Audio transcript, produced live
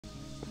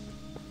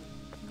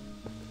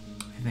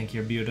I think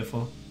you're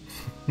beautiful.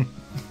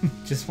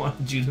 Just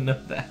wanted you to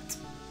know that.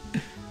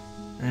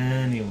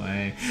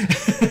 Anyway.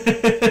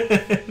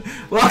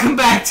 Welcome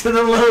back to the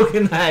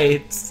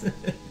Loganites.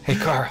 Hey,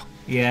 Carl.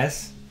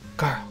 Yes?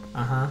 Carl.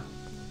 Uh-huh.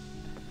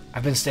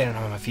 I've been standing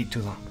on my feet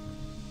too long.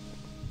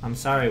 I'm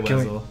sorry,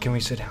 Wessel. Can we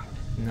sit down?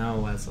 No,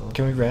 Wessel.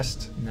 Can we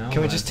rest? No,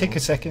 Can we just take a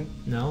second?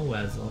 No,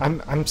 Wessel.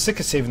 I'm sick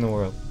of saving the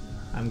world.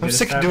 I'm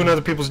sick of doing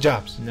other people's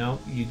jobs. No,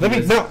 you do.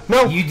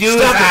 No. You do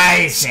Stop as it.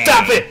 I say.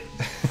 Stop it.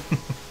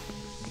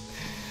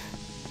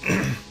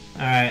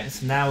 Alright,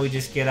 so now we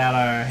just get out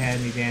our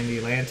handy-dandy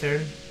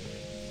lantern.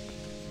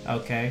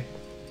 Okay.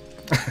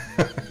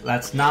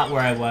 That's not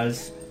where I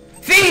was.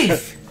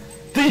 Thief!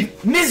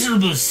 Thief!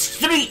 Miserable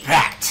street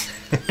rat!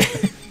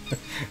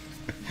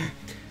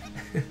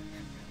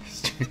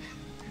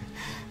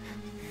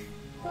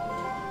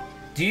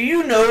 Do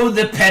you know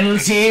the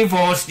penalty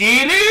for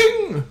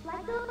stealing?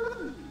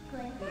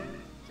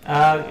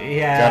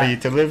 Yeah. Gotta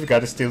eat to live,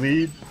 gotta still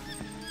eat.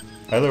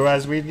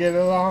 Otherwise we'd get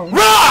along.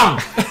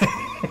 Wrong!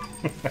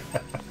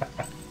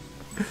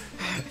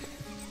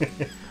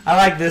 I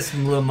like this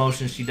little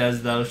motion she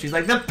does, though. She's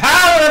like, the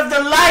power of the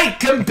light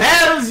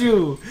compels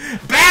you!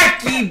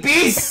 Back, ye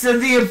beasts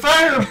of the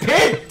infernal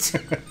pit!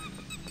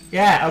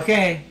 Yeah,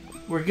 okay.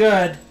 We're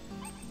good.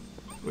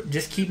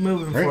 Just keep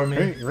moving for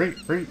me.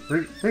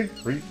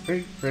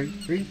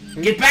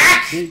 Get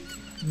back!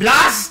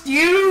 Blast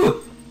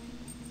you!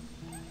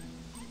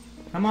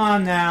 Come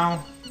on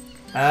now.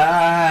 Come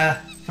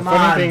on. The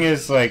funny thing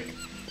is, like,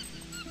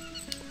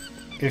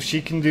 if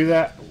she can do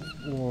that,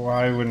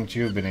 why wouldn't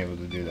you have been able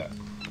to do that?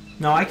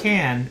 No, I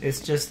can. It's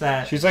just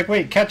that... She's like,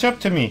 wait, catch up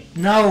to me.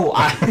 No,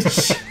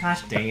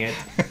 gosh dang it.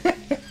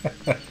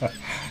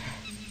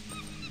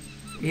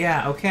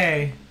 Yeah,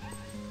 okay.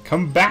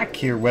 Come back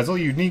here, Wessel.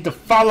 You need to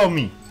follow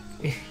me.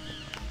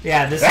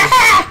 Yeah,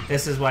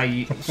 this is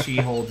why she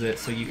holds it,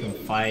 so you can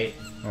fight.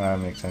 That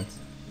makes sense.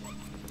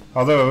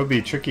 Although it would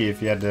be tricky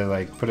if you had to,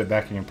 like, put it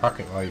back in your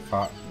pocket while you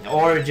fought.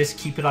 Or just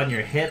keep it on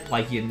your hip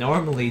like you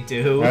normally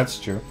do. That's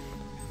true.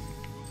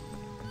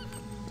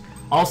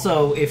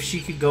 Also, if she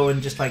could go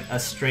in just like a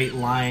straight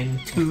line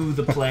to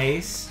the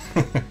place,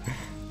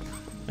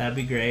 that'd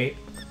be great.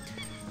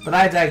 But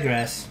I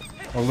digress.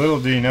 Well, little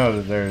do you know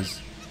that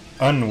there's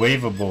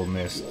unwaveable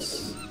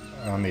mists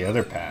on the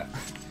other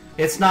path.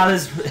 It's not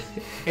as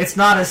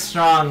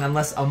strong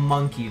unless a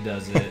monkey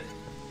does it.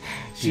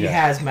 She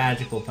has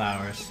magical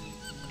powers.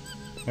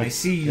 I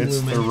see you, it's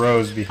Lumen. It's the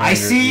rose behind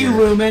her see ear. you,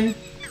 Lumen.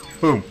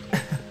 Boom.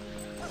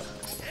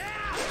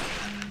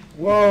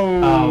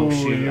 Whoa! Oh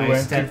shoot! You I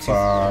went stepped too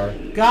far.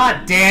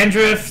 God,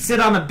 dandruff! Sit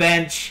on a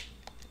bench.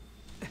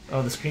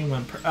 Oh, the screen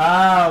went.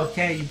 Oh,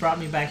 okay. You brought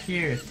me back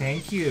here.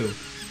 Thank you.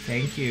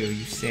 Thank you.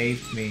 You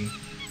saved me.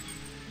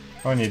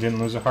 Oh, and you didn't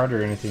lose a heart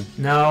or anything.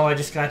 No, I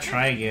just gotta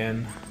try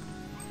again.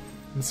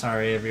 I'm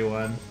sorry,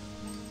 everyone.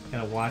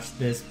 Gotta watch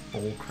this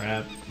bull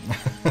crap.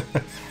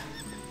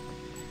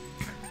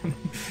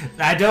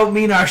 I don't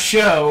mean our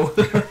show.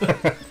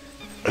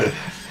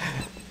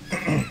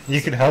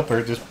 You could help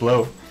her. Just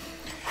blow.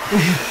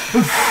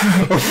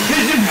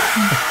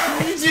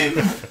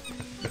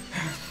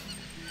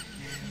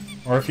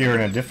 Or if you're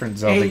in a different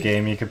Zelda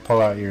game, you could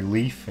pull out your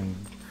leaf and...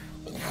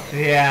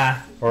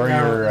 Yeah. Or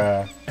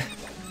your,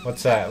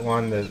 what's that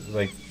one that,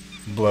 like,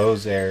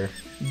 blows air?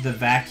 The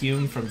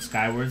vacuum from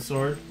Skyward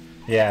Sword?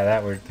 Yeah,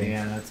 that weird thing.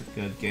 Yeah, that's a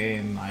good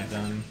game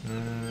item.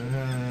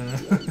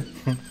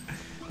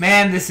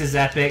 Man, this is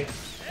epic.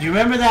 You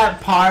remember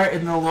that part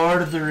in The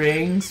Lord of the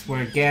Rings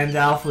where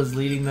Gandalf was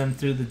leading them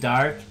through the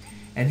dark?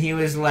 And he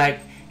was like,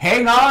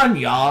 hang on,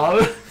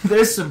 y'all.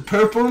 There's some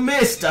purple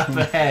mist up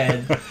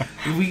ahead.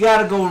 We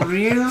gotta go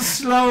real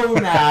slow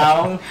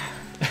now.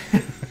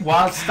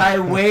 Whilst I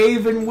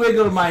wave and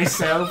wiggle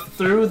myself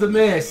through the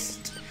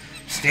mist.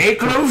 Stay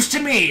close to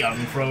me, young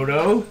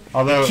Frodo.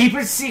 Although, keep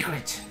it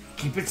secret.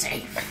 Keep it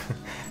safe.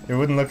 It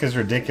wouldn't look as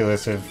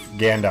ridiculous if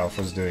Gandalf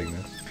was doing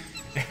this.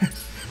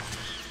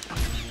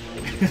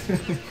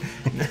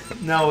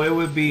 No, it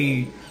would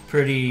be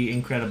pretty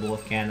incredible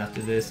if Gandalf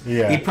did this.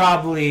 Yeah. He'd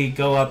probably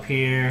go up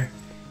here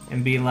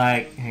and be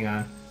like, hang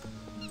on.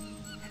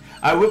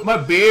 I whip my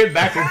beard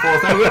back and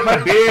forth. I whip my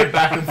beard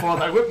back and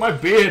forth. I whip my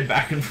beard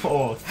back and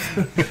forth.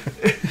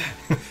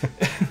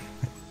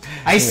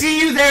 I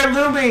see you there,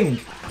 looming.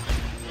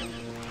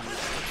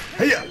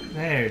 Hey-ya.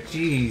 There,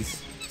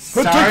 jeez.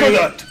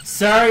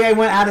 Sorry, I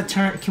went out of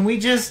turn. Can we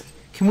just?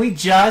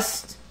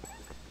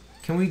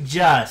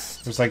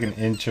 There's like an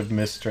inch of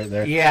mist right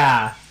there.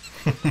 Yeah.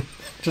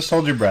 Just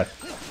hold your breath.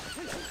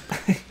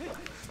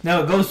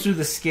 No, it goes through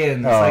the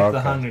skin. It's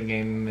the Hunger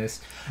Game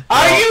mist. Oh.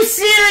 Are you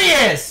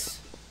serious?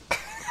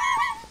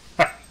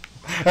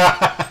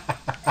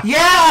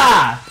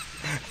 Yeah!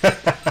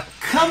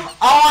 Come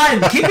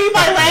on! Give me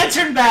my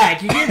lantern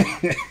back!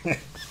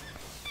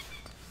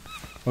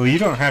 Well, you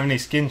don't have any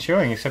skin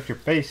showing except your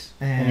face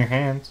and your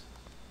hands.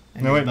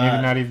 And no, your wait, maybe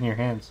butt. not even your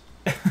hands.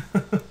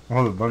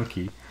 Oh, the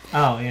monkey.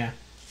 Oh, yeah.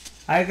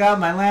 I got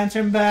my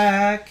lantern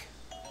back.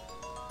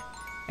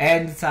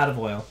 And it's out of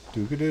oil.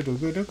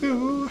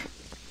 Doo-doo-doo-doo-doo-doo.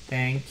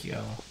 Thank you.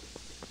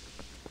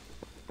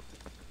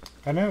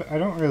 I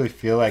don't really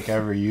feel like I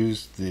ever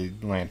used the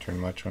lantern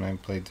much when I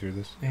played through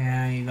this.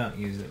 Yeah, you don't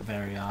use it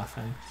very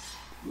often.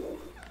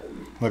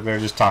 Look, they're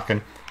just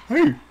talking.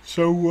 Hey,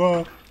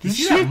 so, did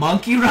you see that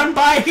monkey run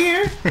by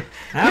here?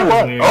 That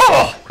was weird.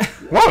 Oh!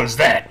 What was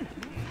that?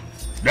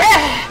 They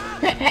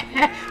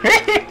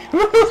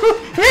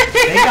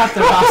got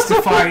the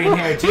Rastafari in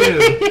here,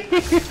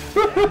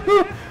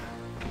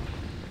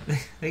 too.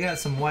 They got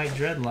some white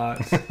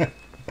dreadlocks.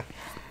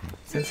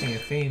 Sensing a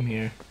theme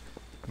here.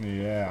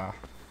 Yeah.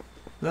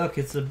 Look,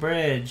 it's a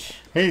bridge.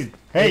 Hey!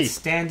 It's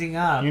standing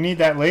up. You need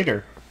that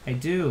later. I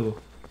do.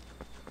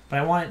 But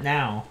I want it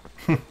now.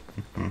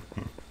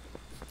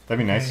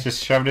 That'd be nice.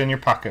 Just shove it in your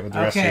pocket with the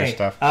rest of your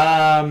stuff.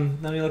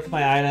 Let me look at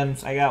my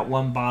items. I got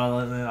one bottle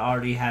and it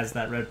already has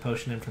that red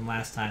potion in from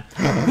last time.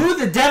 Who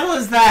the devil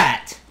is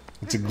that?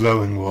 It's a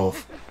glowing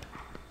wolf.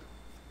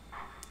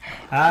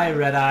 Hi,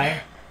 Red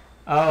Eye.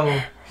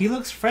 Oh, he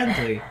looks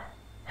friendly.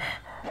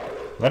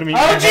 Let him eat.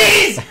 Oh,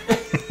 jeez!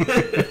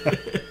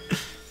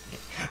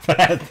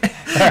 that right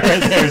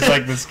there's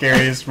like the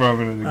scariest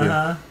moment of the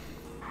game.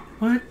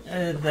 What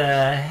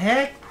the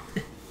heck?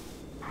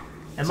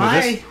 Am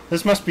I?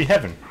 This must be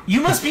heaven.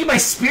 You must be my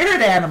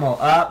spirit animal.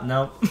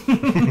 Nope.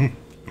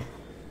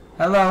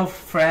 Hello,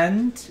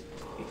 friend.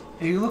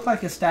 You look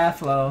like a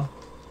Stafflo.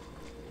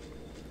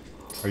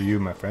 Are you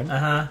my friend?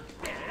 Oh,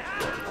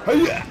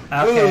 yeah.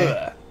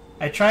 Okay.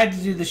 I tried to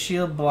do the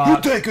shield block.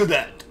 You take of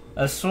that.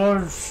 A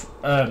sword.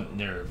 A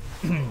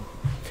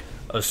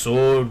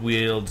sword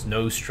wields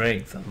no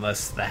strength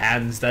unless the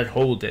hands that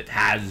hold it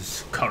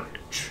has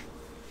courage.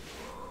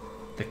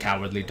 The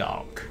cowardly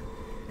dog.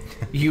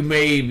 You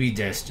may be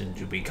destined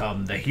to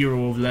become the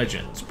hero of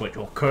legends, but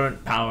your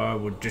current power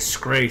would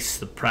disgrace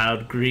the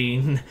proud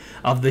green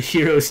of the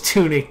hero's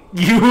tunic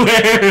you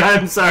wear.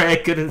 I'm sorry, I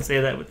couldn't say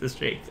that with a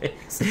straight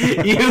face.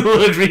 You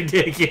look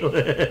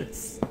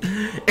ridiculous.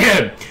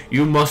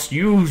 You must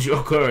use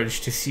your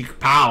courage to seek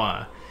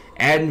power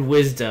and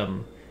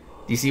wisdom.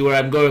 Do you see where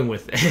I'm going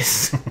with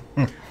this?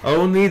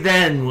 Only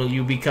then will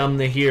you become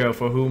the hero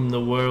for whom the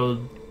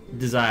world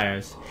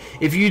desires.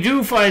 If you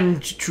do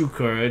find true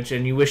courage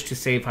and you wish to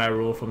save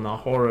Hyrule from the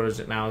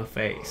horrors it now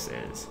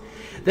faces,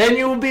 then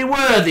you will be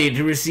worthy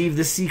to receive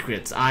the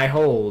secrets I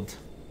hold.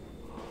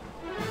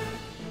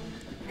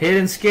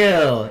 Hidden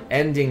skill,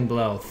 ending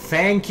blow.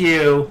 Thank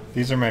you.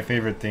 These are my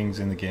favorite things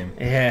in the game.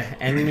 Yeah,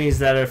 enemies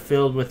that are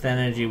filled with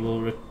energy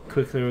will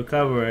quickly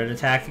recover and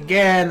attack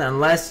again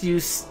unless you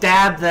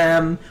stab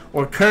them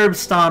or curb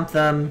stomp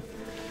them.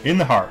 In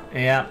the heart.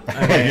 Yeah.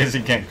 Okay. I guess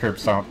you can't curb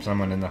stomp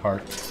someone in the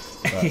heart.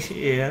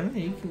 Yeah,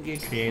 you can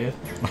get creative.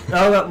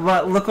 Oh,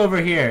 but look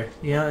over here.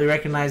 You know, you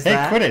recognize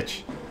that? Hey,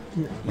 Quidditch.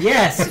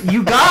 Yes,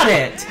 you got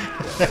it.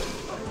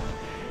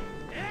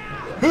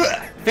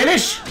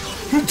 Finish.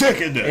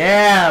 Take it.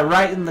 Yeah,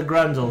 right in the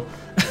grundle.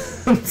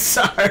 I'm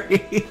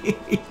sorry,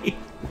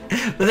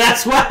 but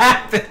that's what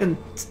happened.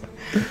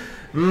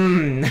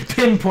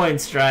 Pinpoint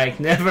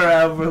strike. Never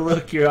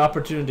overlook your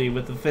opportunity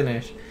with the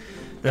finish.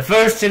 The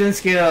first hidden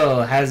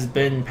skill has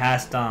been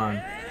passed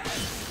on.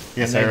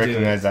 Yes, I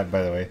recognize that,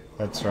 by the way.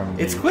 That's from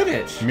It's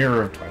Quidditch.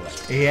 Mirror of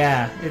Twilight.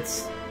 Yeah,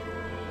 it's...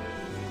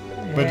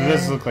 But it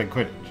does look like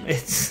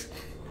Quidditch.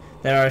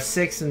 There are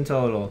 6 in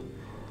total.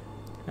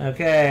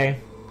 Okay.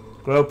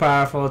 Grow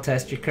powerful,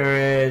 test your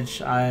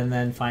courage, and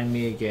then find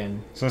me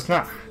again. So it's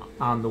not...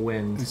 On the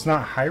wind. It's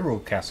not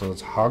Hyrule Castle,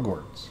 it's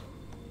Hogwarts.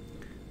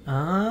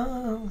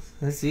 Oh,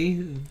 let's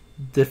see.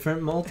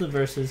 Different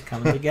multiverses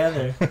coming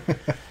together.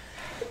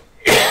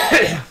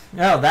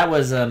 Oh, that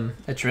was a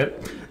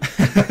trip.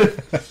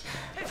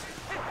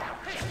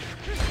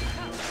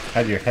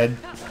 Had your head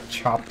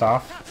chopped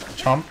off.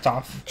 Chomped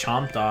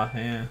off,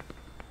 yeah.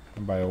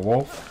 By a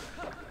wolf.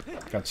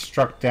 Got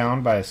struck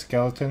down by a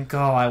skeleton. Oh,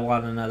 I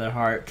want another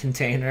heart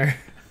container.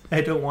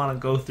 I don't want to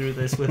go through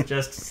this with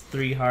just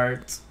 3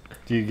 hearts.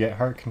 Do you get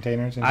heart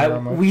containers in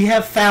Hero mode? We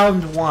have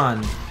found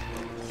one.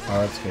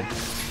 Oh, that's good.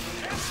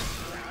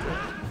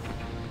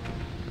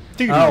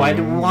 Oh, I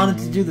wanted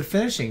to do the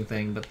finishing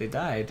thing, but they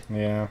died.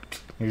 Yeah,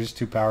 you're just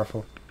too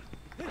powerful.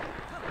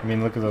 I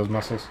mean, look at those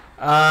muscles.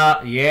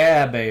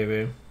 Yeah,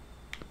 baby.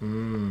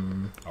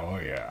 Oh,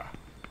 yeah.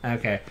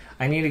 Okay,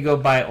 I need to go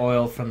buy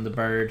oil from the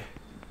bird.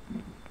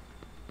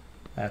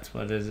 That's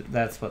what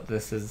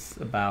this is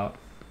about.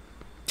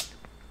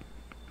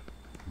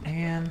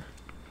 Man.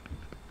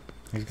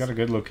 He's got a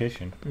good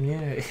location.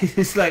 Yeah,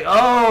 it's like,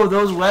 oh,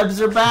 those webs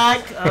are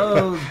back?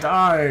 Oh,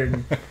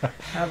 darn.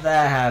 How'd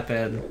that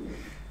happen?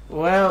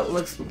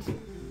 Well,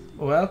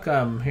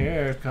 welcome.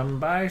 Here, come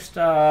buy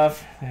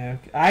stuff.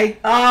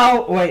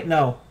 Oh, wait,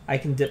 no. I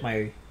can dip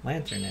my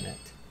lantern in it.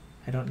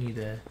 I don't need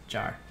a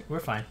jar. We're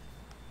fine.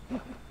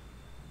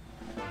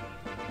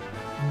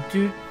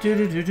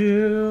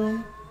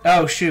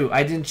 Oh, shoot.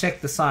 I didn't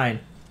check the sign.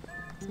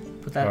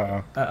 Put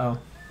that... Uh-oh.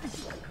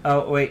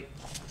 Oh, wait.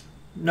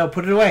 No,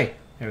 put it away.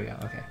 There we go.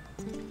 Okay.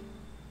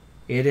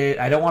 It is...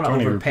 I don't want to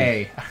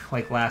overpay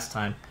like last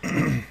time.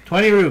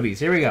 20 rubies.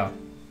 Here we go.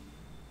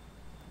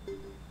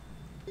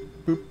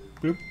 Boop,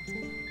 boop.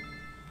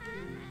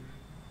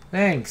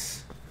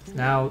 Thanks.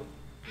 Now...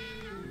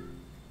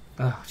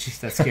 Oh, jeez,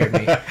 that scared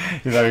me.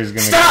 You thought he was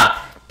gonna Stop!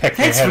 peck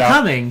Thanks your for head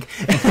coming.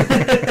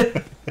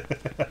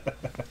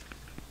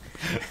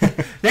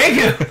 Thank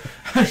you.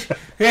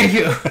 Thank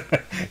you.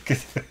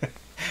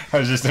 I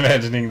was just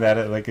imagining that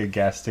at like a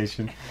gas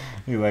station.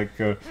 You like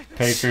go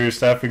pay for your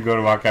stuff and go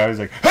to walk out. He's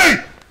like,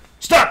 "Hey,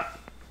 stop!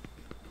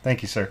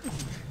 Thank you, sir.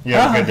 You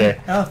have a good day."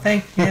 Oh,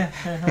 thank you.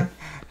 Yeah.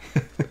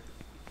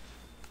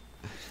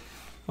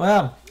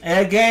 Well,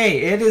 okay,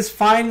 it is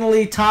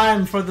finally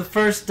time for the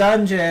first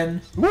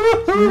dungeon.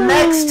 Woo-hoo!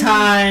 Next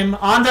time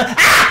on the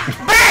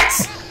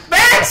Bats!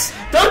 Bats!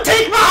 Don't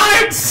take my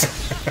hearts!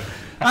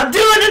 I'm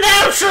doing an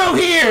outro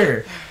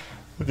here.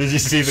 Did you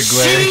see the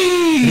glare?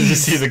 Jeez! Did you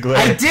see the glare?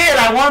 I did.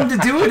 I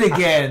wanted to do it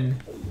again.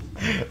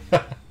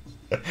 That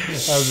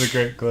was a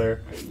great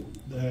glare.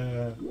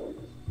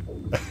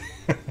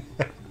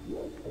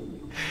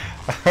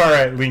 All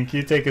right, Link,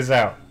 you take us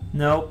out.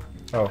 Nope.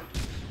 Oh,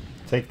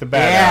 take the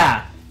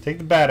bat out. Take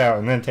the bat out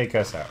and then take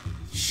us out.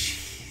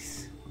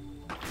 Jeez.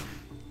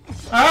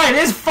 Alright,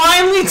 it's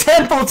finally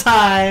temple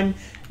time.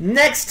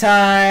 Next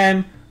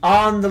time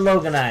on the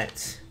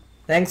Loganites.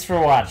 Thanks for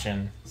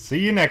watching. See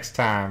you next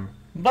time.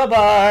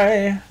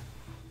 Bye-bye.